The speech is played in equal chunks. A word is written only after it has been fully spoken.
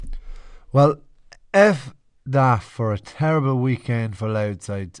Well, F that for a terrible weekend for Louth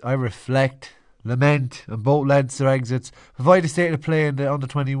sides. I reflect, lament, and both Leinster exits, provide a state of play in the under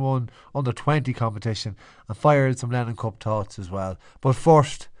 21, under 20 competition, and fired some Lennon Cup thoughts as well. But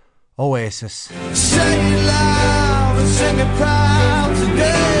first, Oasis. Say it loud and sing it proud today.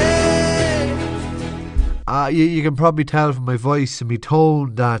 You can probably tell from my voice and my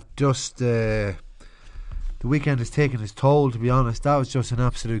tone that just the weekend has taken its toll, to be honest. That was just an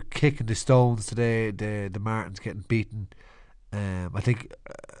absolute kick in the stones today. The Martins getting beaten. I think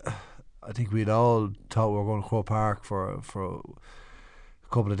we'd all thought we were going to Croke Park for a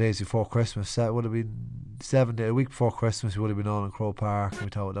couple of days before Christmas. That would have been 7 days, a week before Christmas. We would have been all in Croke Park. We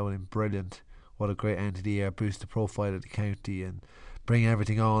thought that would have been brilliant. What a great end to the year, boost the profile of the county and bring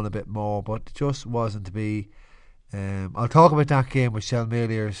everything on a bit more. But it just wasn't to be. I'll talk about that game with Sheldon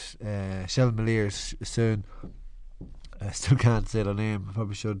Milliers soon. I still can't say their name. I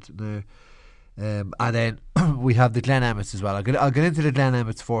probably should now. And then we have the Glen Emmets as well. I'll get into the Glen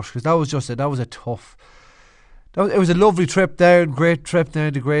Emmets first, because that was a tough. It was a lovely trip down, great trip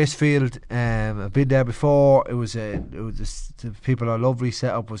down to Gracefield. I've been there before. The people are lovely.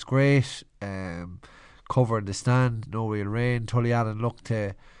 Setup was great. Cover in the stand, no real rain. Tully Allen looked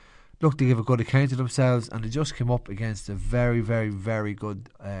to give a good account of themselves, and they just came up against a very, very, very good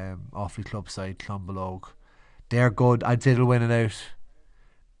Offaly club side, Clonbelogue. They're good. I'd say they'll win it out.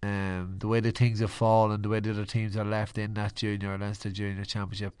 The way the things have fallen, the way the other teams are left in that Leinster Junior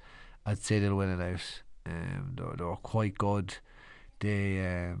Championship, I'd say they'll win it out. They were quite good.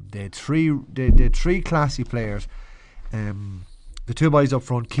 They had three classy players. The two boys up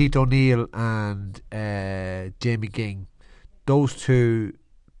front, Keith O'Neill and Jamie Ging. Those two.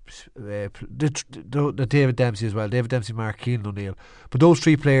 The David Dempsey as well. David Dempsey, Mark Keelan O'Neill. But those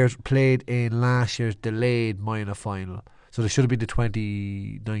three players played in last year's delayed minor final. So they should have been the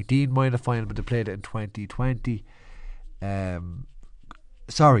 2019 minor final, but they played it in 2020. The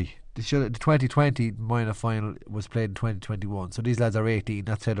 2020 minor final was played in 2021. So these lads are 18.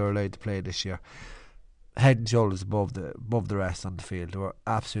 That's how they're allowed to play this year. Head and shoulders above the rest on the field. They were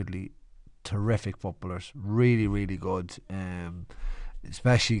absolutely terrific footballers. Really, really good.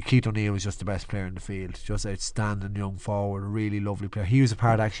 Especially Keith O'Neill was just the best player in the field. Just outstanding young forward, a really lovely player. He was a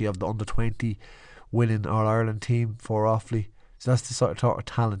part actually of the under 20 winning All-Ireland team for Offaly. So that's the sort of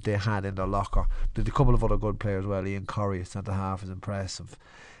talent they had in their locker. There's a couple of other good players as well. Ian Corrie at centre half is impressive.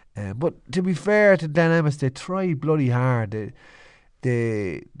 But to be fair to Glen Emmets, they tried bloody hard.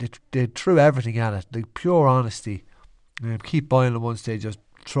 They threw everything at it. Like pure honesty. Keith Boyle at one stage just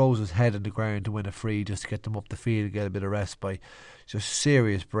throws his head on the ground to win a free, just to get them up the field and get a bit of rest by. Just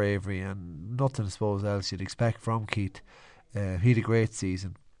serious bravery and nothing, I suppose, else you'd expect from Keith. He had a great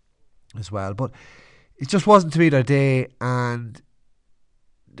season as well, but it just wasn't to be their day. And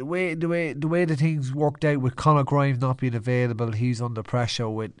the way the things worked out with Conor Grimes not being available, he's under pressure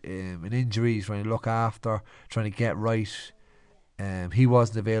with an injury, he's trying to look after, trying to get right. He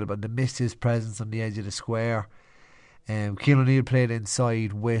wasn't available, and they missed his presence on the edge of the square. Keelan O'Neill played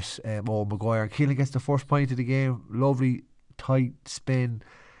inside with Owen Maguire. Keelan gets the first point of the game. Lovely tight spin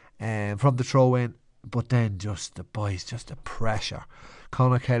from the throw in, but then just the pressure.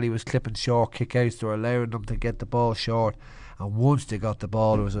 Conor Kelly was clipping short kick outs. They were allowing them to get the ball short, and once they got the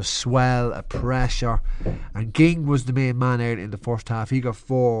ball there was a swell, a pressure, and Ging was the main man out in the first half. He got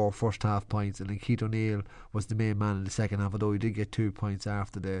 4 first half points, and then Keith O'Neill was the main man in the second half, although he did get 2 points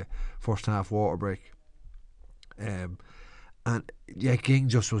after the first half water break. And yeah, Ging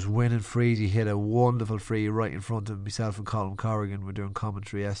just was winning frees. He hit a wonderful free right in front of myself and Colin Corrigan. We're doing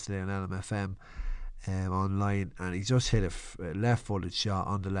commentary yesterday on LMFM online, and he just hit a left-footed shot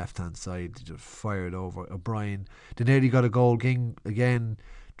on the left-hand side, just fired over O'Brien. They nearly got a goal. Ging again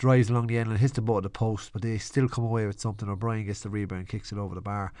drives along the end and hits the butt of the post, but they still come away with something. O'Brien gets the rebound, kicks it over the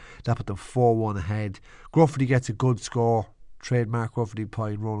bar. That put them 4-1 ahead. Gruffrey gets a good score. Trademark Gruffrey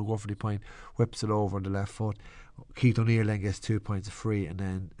point, Ronan Gruffrey point, whips it over on the left foot. Keith O'Neill then gets 2 points of free, and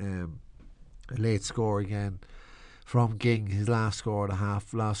then a late score again from Ging, his last score of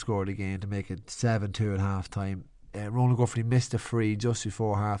the game, to make it 7-2 at half time. Ronan Gruffrey missed a free just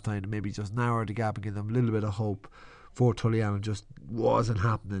before half time to maybe just narrow the gap and give them a little bit of hope for Tully Allen. Just wasn't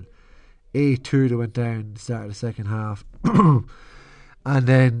happening. 8-2 they went down at the start of the second half. And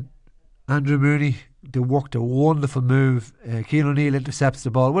then Andrew Mooney, they worked a wonderful move. Keelan O'Neill intercepts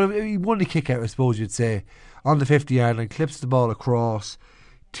the ball. Well, he won the kick out, I suppose you'd say, on the 50-yard line, clips the ball across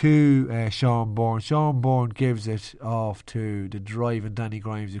to Sean Bourne. Sean Bourne gives it off to the driving Danny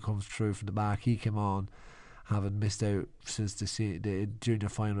Grimes, who comes through from the back. He came on, having missed out since the junior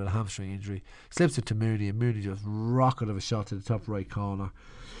final with a hamstring injury. Slips it to Mooney, and Mooney just rocket of a shot to the top right corner.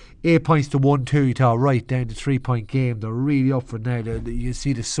 8 points to 1-2. You thought, right, down to 3-point game. They're really up for it now. You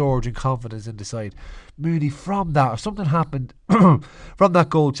see the surge in confidence in the side. Mooney, from that, or something happened from that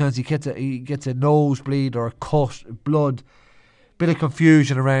goal chance. He gets a nosebleed or a cut, blood, bit of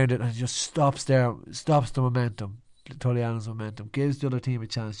confusion around it, and it just stops the momentum. Tullian's momentum gives the other team a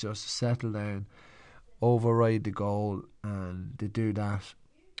chance just to settle down, override the goal, and they do that.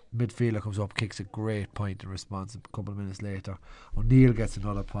 Midfielder comes up, kicks a great point in response. A couple of minutes later, O'Neill gets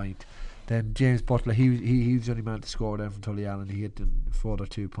another point. Then James Butler, he was the only man to score then from Tullian, and he hit the further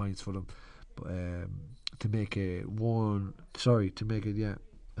 2 points for them to make it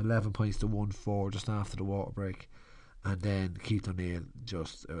 11 points to 1-4 just after the water break. And then Keith O'Neill,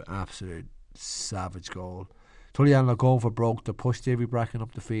 just an absolute savage goal. Tullian are going for broke. They push Davy Bracken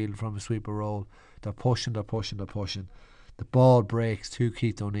up the field from a sweeper roll. They're pushing. The ball breaks to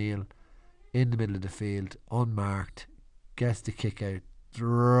Keith O'Neill in the middle of the field, unmarked, gets the kick out,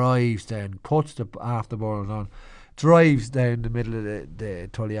 drives down, puts the after ball on, drives down the middle of the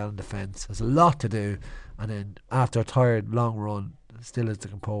Tullian defence. Has a lot to do, and then after a tired long run, still has the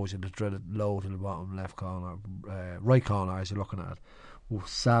composure to drill it low to the bottom left corner, right corner as you're looking at it.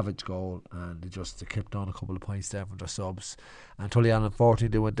 Savage goal, and they kept on a couple of points there from their subs. And Tullian, unfortunately,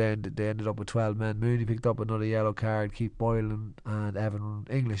 they went down. They ended up with 12 men. Mooney picked up another yellow card. Keith Boylan and Evan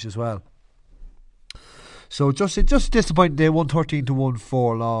English as well. So just disappointing day. 113 to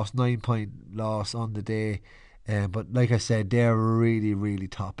 1-4 loss, 9-point loss on the day. But like I said, they're really, really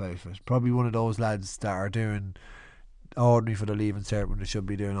top outfit. Probably one of those lads that are doing ordinary for the leaving cert when they should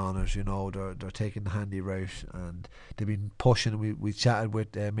be doing honours. They're taking the handy route, and they've been pushing. We chatted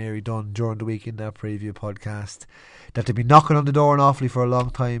with Mary Dunn during the week in their preview podcast that they've been knocking on the door in Offaly for a long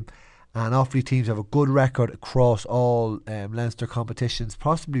time, and Offaly teams have a good record across all Leinster competitions,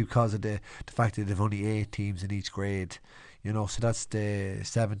 possibly because of the fact that they've only 8 teams in each grade, so that's the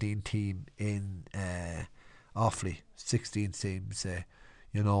 17 team in Offaly, 16 teams,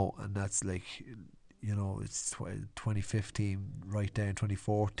 and that's like, it's 25th team right down,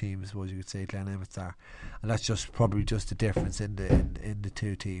 24th team, I suppose you could say Glen Emmets are, and that's probably just the difference in the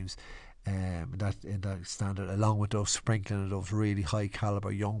two teams. That in that standard, along with those sprinkling of those really high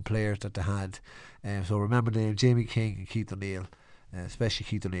calibre young players that they had. So remember the name Jamie King and Keith O'Neill, especially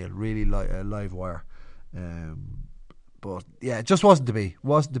Keith O'Neill, really live wire. But yeah, it just wasn't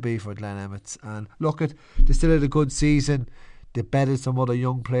to be for Glen Emmets. And look, they still had a good season. They betted some other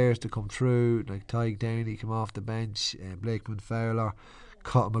young players to come through, like Tyg Downey come off the bench, Blakeman Fowler,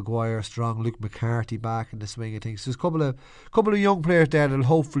 Cotton Maguire strong, Luke McCarthy back in the swing of things. So there's a couple of young players there that'll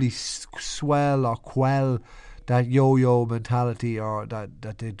hopefully swell or quell that yo-yo mentality, or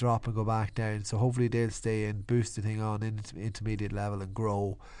that they drop and go back down. So hopefully they'll stay and boost the thing on into intermediate level and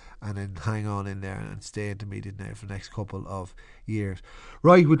grow, and then hang on in there and stay intermediate now for the next couple of years.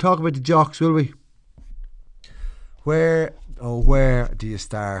 Right, we'll talk about the Jocks, will we? Where do you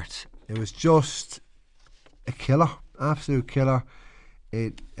start? It was just a killer, absolute killer.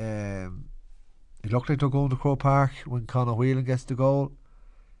 It looked like they're going to Croke Park when Conor Whelan gets the goal.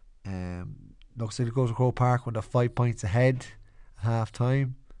 Looks like they go to Croke Park when they're 5 points ahead at half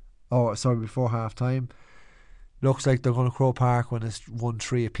time. Before half time. Looks like they're going to Croke Park when it's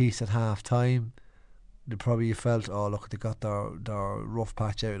 1-3 apiece at half time. They probably felt, look, they got their rough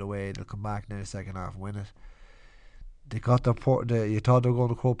patch out of the way. They'll come back now in the second half and win it. They got you thought they were going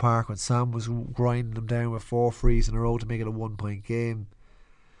to Croke Park when Sam was grinding them down with 4 frees in a row to make it a 1-point game.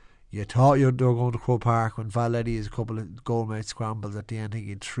 You thought they were going to Croke Park when Valetti has a couple of goalmouth scrambles at the end. I think he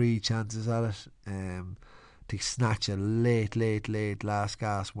had 3 chances at it to snatch a late last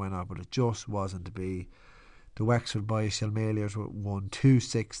gasp winner, but it just wasn't to be. The Wexford boys, Shelmaliers, won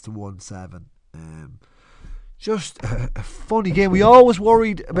 2-6 to 1-7. Just a funny game. We always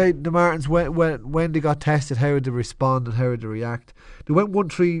worried about the Martins when they got tested, how would they respond and how would they react. They went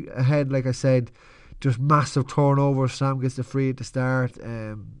 1-3 ahead, like I said. Just massive turnover. Sam gets the free at the start.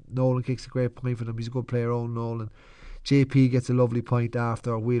 Nolan kicks a great point for them. He's a good player, own Nolan. JP gets a lovely point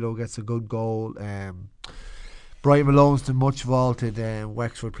after. Wheelo gets a good goal. Brian Malone's the much vaulted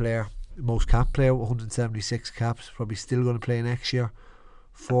Wexford player, most cap player with 176 caps. Probably still going to play next year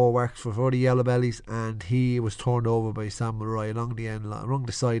for Wexford, for the Yellow Bellies, and he was turned over by Sam Mulroy along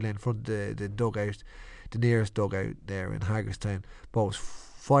the sideline front of the dugout, the nearest dugout there in Hagerstown. But was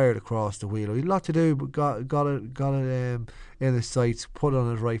fired across the wheel. He had a lot to do, but got it in his sights, put it on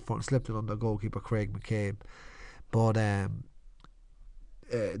his right foot and slipped it on the goalkeeper Craig McCabe. But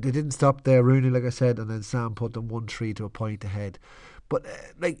they didn't stop there, Rooney, like I said, and then Sam put them 1-3 to a point ahead. But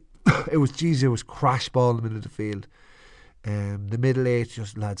it was crash ball in the middle of the field. The middle eight,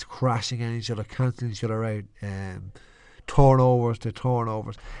 just lads crashing at each other, cancelling each other out. turnovers to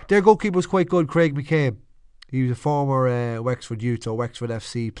turnovers. Their goalkeeper was quite good, Craig McCabe. He was a former Wexford Youth or Wexford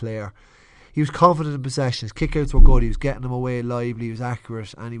FC player. He was confident in possession. His kickouts were good. He was getting them away lively. He was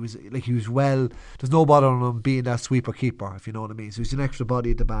accurate, and he was well. There's no bother on him being that sweeper keeper, if you know what I mean. So he's an extra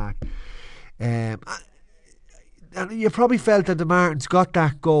body at the back. And you probably felt that the Martins got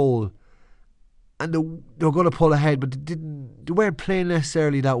that goal, and they were going to pull ahead, but they weren't playing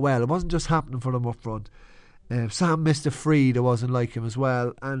necessarily that well. It wasn't just happening for them up front. Sam missed a free that wasn't like him as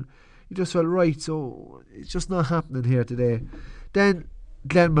well, and you just felt right. So it's just not happening here today. Then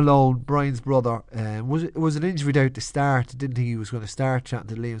Glenn Malone, Brian's brother, was an injury out to start. Didn't think he was going to start.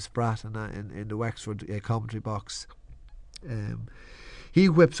 Chatting to Liam Spratt in the Wexford commentary box. He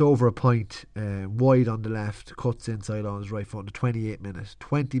whips over a point wide on the left, cuts inside on his right foot in the 28th minute,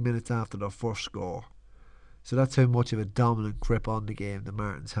 20 minutes after their first score. So that's how much of a dominant grip on the game the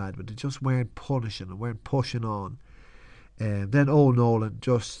Martins had, but they just weren't punishing and weren't pushing on. Then Owen Nolan,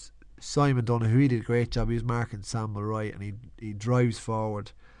 just Simon Donoghue, he did a great job. He was marking Sam Mulroy, and he drives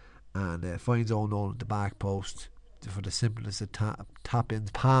forward and finds Owen Nolan at the back post for the simplest of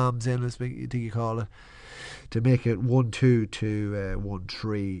tap-ins, palms in, as you think you call it, to make it 1-2 to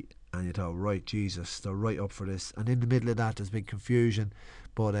 1-3. And you thought, right, Jesus, they're right up for this. And in the middle of that, there's been confusion.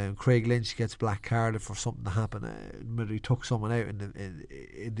 But Craig Lynch gets black carded for something to happen. Whether he took someone out in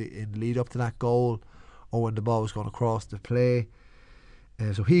the lead up to that goal, or when the ball was going across the play.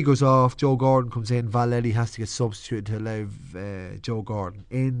 So he goes off. Joe Gordon comes in. Valetti has to get substituted to allow Joe Gordon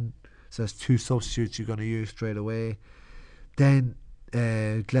in. So there's two substitutes you're going to use straight away. Then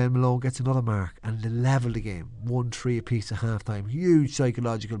Glenn Malone gets another mark, and they level the game 1-3 apiece at half time. Huge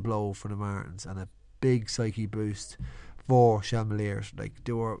psychological blow for the Martins, and a big psyche boost for Shelmaliers. Like,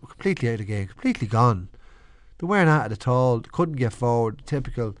 they were completely out of the game, completely gone. They weren't at it at all. They couldn't get forward.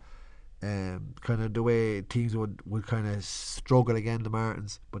 Typical kind of the way teams would kind of struggle against the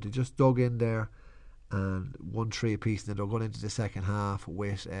Martins, but they just dug in there and 1-3 apiece, and then they're going into the second half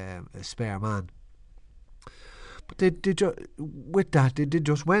with a spare man. But they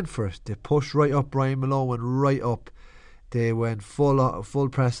just went for it. They pushed right up. Brian Malone went right up. They went full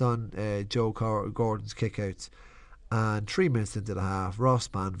press on Joe Gordon's kickouts, and 3 minutes into the half, Ross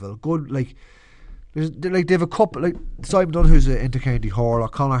Banville, good, they have a couple, like Simon Donoghue's an intercounty hurler,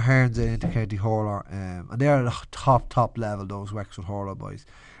 Conor Hearn's an intercounty hurler, and they're at a top level, those Wexford hurler boys,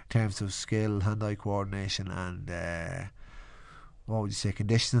 in terms of skill, hand-eye coordination, and what would you say,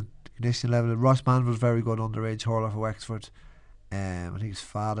 conditioning level. Ross Banville's very good underage hurler for Wexford. I think his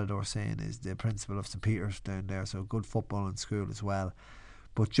father, they were saying, is the principal of St Peter's down there, so good football in school as well.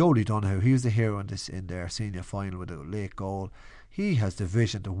 But Jody Donoghue, he was the hero in their senior final with a late goal. He has the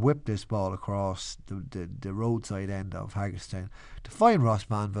vision to whip this ball across the roadside end of Hagerstown to find Ross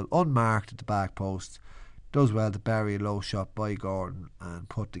Banville unmarked at the back post. Does well to bury a low shot by Gordon and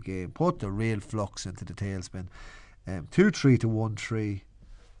put the real flux into the tailspin. 2-3 to 1-3,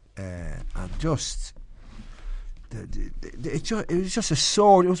 and just it was just a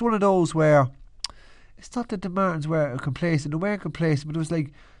sword. It was one of those where it's not that the Martins were complacent. They weren't complacent, but it was like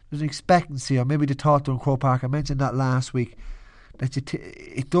there was an expectancy, or maybe they thought during Croke Park. I mentioned that last week. That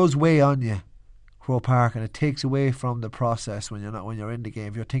it does weigh on you, Croke Park, and it takes away from the process when you're in the game.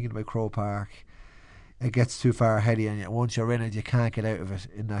 If you're thinking about Croke Park, it gets too far ahead of you, and once you're in it, you can't get out of it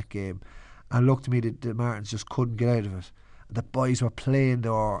in that game. And look, to me, the Martins just couldn't get out of it. The boys were playing,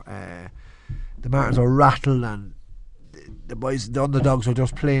 the Martins were rattled, and the underdogs were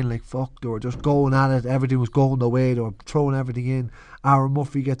just playing like fuck. They were just going at it. Everything was going their way. They were throwing everything in. Aaron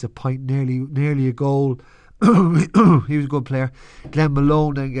Murphy gets a point, nearly a goal. He was a good player. Glenn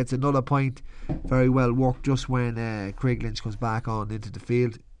Malone then gets another point, very well worked, just when Craig Lynch comes back on into the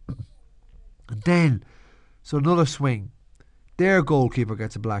field. And then, so another swing. Their goalkeeper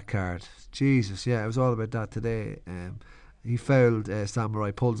gets a black card. Jesus, yeah, it was all about that today. He fouled Sam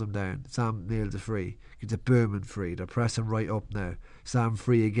Mulroy, pulls him down. Sam nails a free, gets a booming free. They're pressing right up now. Sam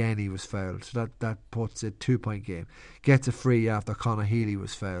free again, he was fouled. So that puts a 2-point game. Gets a free after Conor Healy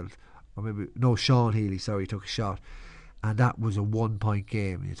was fouled. Or maybe, no, Sean Healy, sorry, took a shot. And that was a 1-point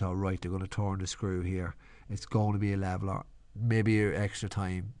game. And you thought, right, they're going to turn the screw here. It's going to be a leveler. Maybe extra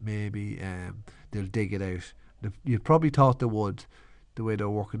time. Maybe they'll dig it out. You probably thought they would, the way they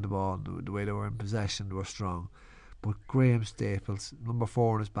were working the ball, the way they were in possession, they were strong. But Graham Staples, number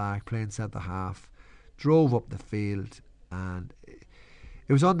 4 on his back, playing centre half, drove up the field, and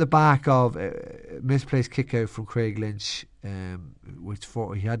it was on the back of a misplaced kick out from Craig Lynch, which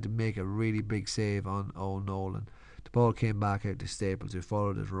he had to make a really big save on Owen Nolan. The ball came back out to Staples, who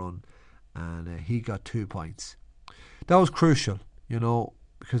followed his run, and he got 2 points. That was crucial, you know.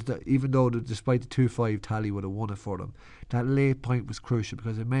 because even though despite the 2-5 tally would have won it for them, that late point was crucial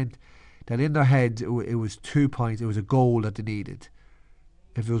because it meant that in their heads it was 2 points. It was a goal that they needed.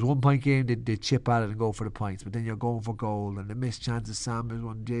 If it was 1 point game, they'd chip at it and go for the points. But then you're going for goal, and they missed chances. Sam missed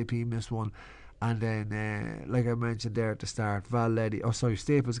one, JP missed one, and then like I mentioned there at the start,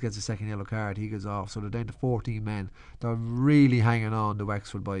 Staples gets a second yellow card. He goes off, so they're down to 14 men. They're really hanging on, the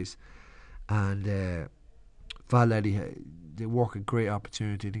Wexford boys, and Valetti, they work a great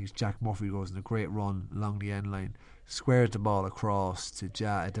opportunity. I think it's Jack Murphy goes in a great run along the end line, squares the ball across to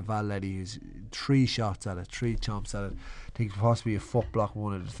Valetti, who's 3 shots at it, 3 chomps at it. I think possibly a foot block on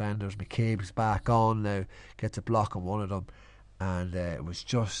one of the defenders. McCabe's back on now, gets a block on one of them, and it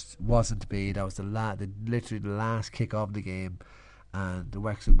wasn't to be. That was literally the last kick of the game, and the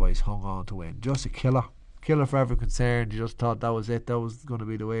Wexford boys hung on to win. Just a killer for everyone concerned. You just thought that was it, that was going to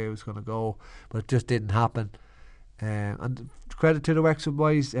be the way it was going to go, but it just didn't happen. And credit to the Wexford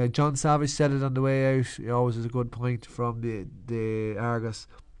boys. John Savage said it on the way out. He always has a good point from the Argus.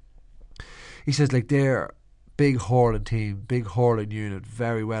 He says, like, they're big hurling team, big hurling unit,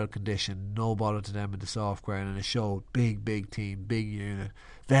 very well conditioned, no bother to them in the soft ground, and it showed. Big team, big unit,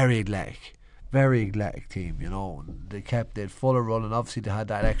 very athletic team, you know. They had full of running. Obviously they had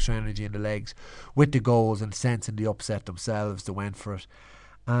that extra energy in the legs with the goals and sensing the upset themselves. They went for it,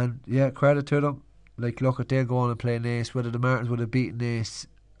 and yeah, credit to them. Like, look, at they'll go on and play Naas. Whether the Martins would have beaten Naas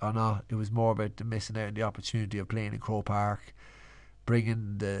or not, it was more about the missing out on the opportunity of playing in Croke Park,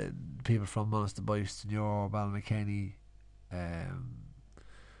 bringing the people from Munster Boys to Muir, Ballymakenny,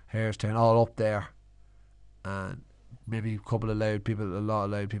 Harestown, all up there, and maybe a lot of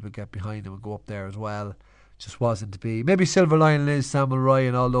loud people get behind them and go up there as well. Just wasn't to be. Maybe Silver Lion, Liz, Samuel Roy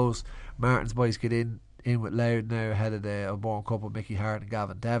and all those Martins boys get in with Loud now ahead of the O'Bourne Cup with Mickey Hart and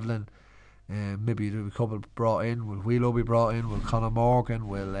Gavin Devlin. Maybe there'll be a couple brought in. Will Wheelo be brought in? Will Conor Morgan?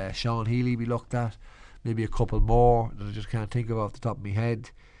 Will Sean Healy be looked at? Maybe a couple more that I just can't think of off the top of my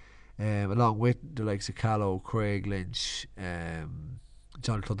head. Along with the likes of Callow, Craig Lynch,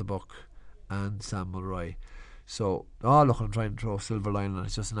 John Clutterbuck and Sam Mulroy. So, look, I'm trying to throw a silver line on it.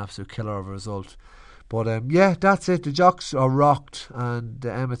 It's just an absolute killer of a result. But yeah, that's it. The Jocks are rocked and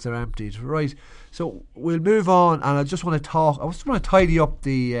the Emmets are emptied. Right, so we'll move on, and I just want to tidy up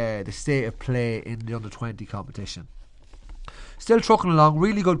the state of play in the under-20 competition. Still trucking along,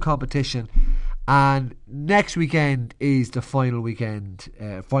 really good competition, and next weekend is the final weekend,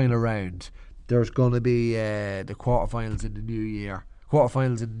 final round. There's going to be the quarterfinals in the new year.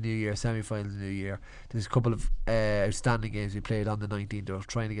 Quarterfinals in the new year, semi-finals in the new year. There's a couple of outstanding games we played on the 19th. They were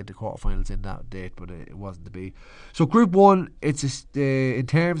trying to get the quarterfinals in that date, but it wasn't to be. So Group 1, it's in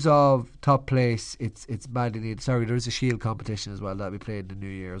terms of top place, it's badly needed. Sorry, there is a shield competition as well that'll be played in the new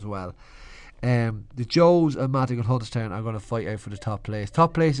year as well. The Joes and Matic and Hunterstown are going to fight out for the top place.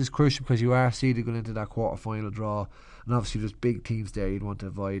 Top place is crucial because you are seeded going into that quarter-final draw, and obviously there's big teams there you'd want to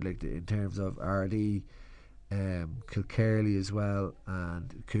avoid, like in terms of RD, Kilkerley as well,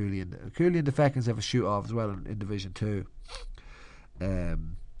 and Cooley and the Feckins have a shoot off as well in Division 2.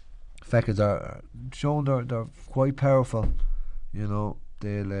 Feckins are showing they're quite powerful, you know.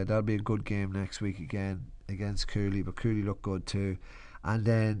 That'll be a good game next week again against Cooley, but Cooley look good too. And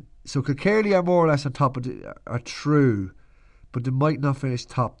then so Kilkerley are more or less on top of are true, but they might not finish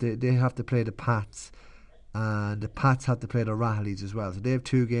top. They have to play the Pats, and the Pats have to play the Rahleys as well. So they have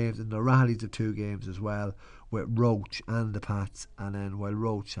 2 games, and the Rahleys have 2 games as well, with Roach and the Pats, and then while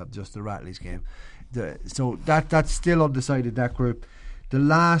Roach have just the Ratleys game. So that's still undecided, that group. The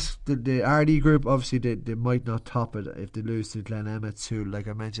RD group, obviously they might not top it if they lose to Glen Emmets, who, like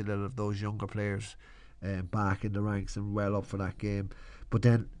I mentioned, a lot of those younger players back in the ranks and well up for that game. But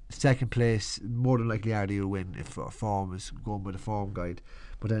then second place, more than likely RD will win if form is going by the form guide.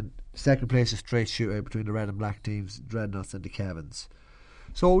 But then second place is straight shootout between the red and black teams, Dreadnoughts and the Kevins.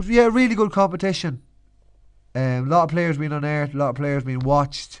 So yeah, really good competition. A lot of players being unearthed, a lot of players being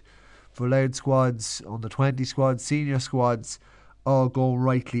watched for Loud squads, under 20 squads, senior squads, all going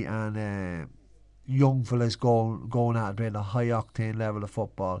rightly, and young fellas going at it, a high octane level of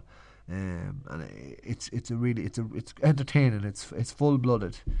football, and it's entertaining. It's full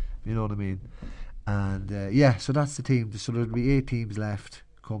blooded, you know what I mean. And yeah, so that's the team. So there'll be 8 teams left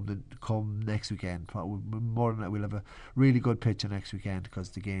come next weekend. More than that, we'll have a really good picture next weekend because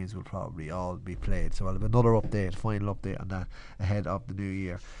the games will probably all be played. So I'll have another update, final update on that ahead of the new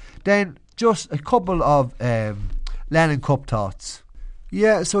year. Then just a couple of Lennon Cup thoughts.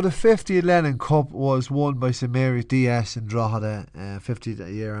 Yeah, so the 50th Lennon Cup was won by St Mary's DS in Drogheda,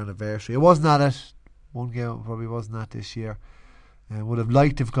 50th year anniversary. It wasn't at it. One game probably wasn't at this year. Would have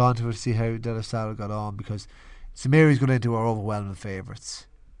liked to have gone to it to see how De La Salle got on, because St Mary's got into our overwhelming favourites.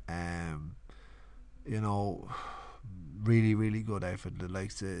 You know, really, really good effort. The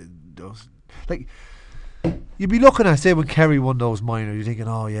likes of those, like, you'd be looking at, say, when Kerry won those minors, you're thinking,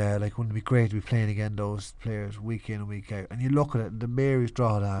 oh yeah, like, wouldn't it be great to be playing again those players week in and week out? And you look at it, the Mary's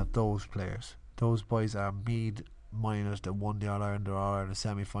draw to have those players. Those boys are Meath minors that won the All-Ireland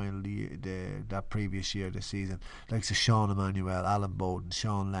semi-final that previous year, this season. Like Sean Emmanuel, Alan Bowden,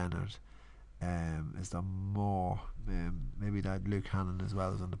 Sean Leonard. Is there more? Maybe that Luke Hannon as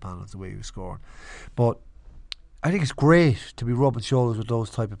well as on the panel, the way he was scoring. But I think it's great to be rubbing shoulders with those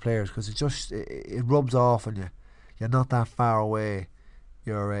type of players, because it rubs off on you. You're not that far away.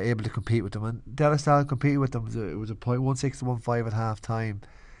 You're able to compete with them. And De La Salle competed with them. It was a point 1-6-1-5 at half time.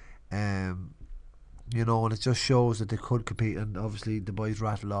 You know, and it just shows that they could compete. And obviously the boys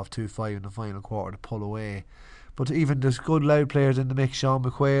rattled off 2-5 in the final quarter to pull away. But even there's good loud players in the mix. Sean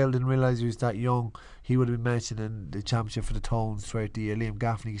McQuail, didn't realise he was that young. He would have been mentioned in the championship for the Tones throughout the year. Liam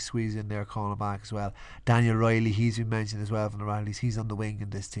Gaffney squeezed in there, cornerback as well. Daniel Riley, he's been mentioned as well from the Rileys. He's on the wing in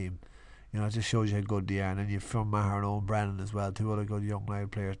this team. You know, it just shows you how good they are. And then you've from Maher and Owen Brennan as well, two other good young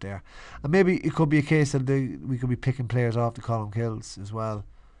loud players there. And maybe it could be a case that we could be picking players off the column kills as well.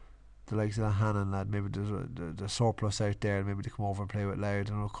 The likes of the Hannon lad, maybe there's a surplus out there, maybe they come over and play with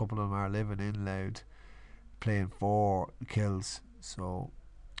Louth. I know a couple of them are living in Louth, playing for kills. So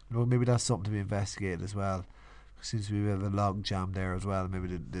maybe that's something to be investigated as well. Seems to be a bit of a log jam there as well.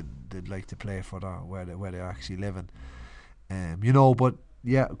 Maybe they'd like to play for where they're actually living. You know, but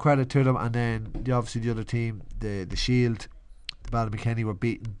yeah, credit to them. And then obviously the other team, the Shield, the Ballymckenny were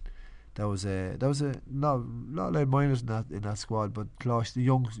beaten. That was a not loud minors in that squad, but the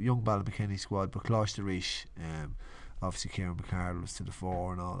young Ballymckenny squad, but Closh the Rish, obviously Kieran McCardle was to the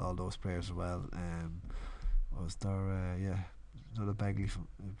fore, and all those players as well. Was there another Begley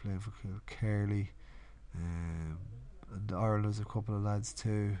playing for Carley, and Ireland was a couple of lads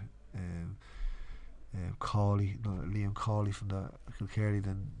too. Liam Cawley from the Kilkerley,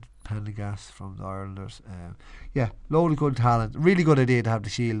 then Pendergast from the Irelanders. Load of good talent. Really good idea to have the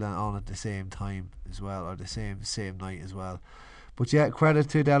Shield on at the same time as well, or the same night as well. But yeah, credit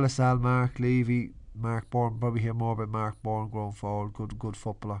to De La Salle, Mark Levy, Mark Bourne. Probably hear more about Mark Bourne going forward. Good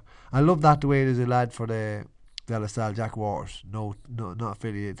footballer. I love that the way there's a lad for the De La Salle, Jack Waters. No, not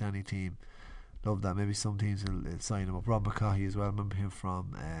affiliated to any team. Love that. Maybe some teams will sign him up. Rob McCaughey as well. Remember him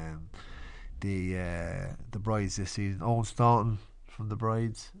from the Brides this season. Owen Staunton from the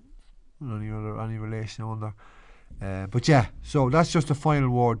Brides. Any relation, I wonder. But yeah, so that's just a final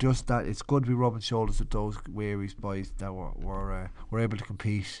word. Just that it's good to be rubbing shoulders with those Waries boys that were able to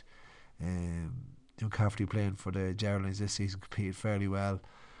compete. Carfrey playing for the Geraldines this season competed fairly well,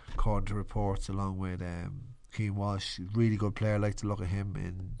 according to reports, along with Keane Walsh, really good player. I like to look at him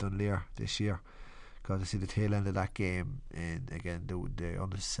in Dunleer this year. Got to see the tail end of that game, and again the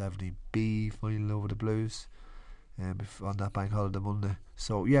under 70B final over the Blues on that bank holiday Monday.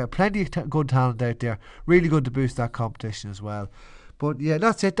 So yeah, plenty of good talent out there. Really good to boost that competition as well. But yeah,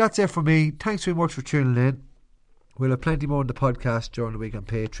 that's it for me. Thanks very much for tuning in. We'll have plenty more on the podcast during the week on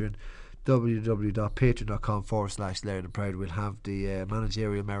Patreon. www.patreon.com/Loud and Proud. We'll have the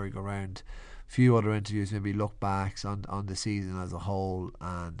managerial merry-go-round, a few other interviews, maybe look backs on the season as a whole,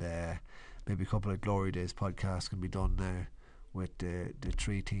 and maybe a couple of Glory Days podcasts can be done now with the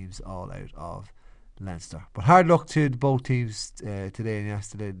three teams all out of Leinster. But hard luck to both teams today and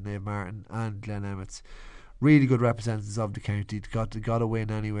yesterday, Naomh Martin and Glen Emmets. Really good representatives of the county. Got to win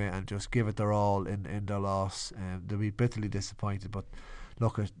anyway and just give it their all in their loss. They'll be bitterly disappointed, but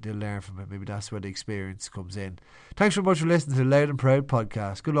look, they'll learn from it. Maybe that's where the experience comes in. Thanks very much for listening to the Loud and Proud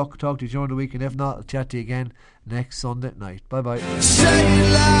podcast. Good luck. Talk to you during the week, and if not, I'll chat to you again next Sunday night. Bye bye. Say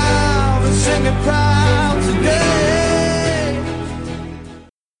it loud and sing it proud today.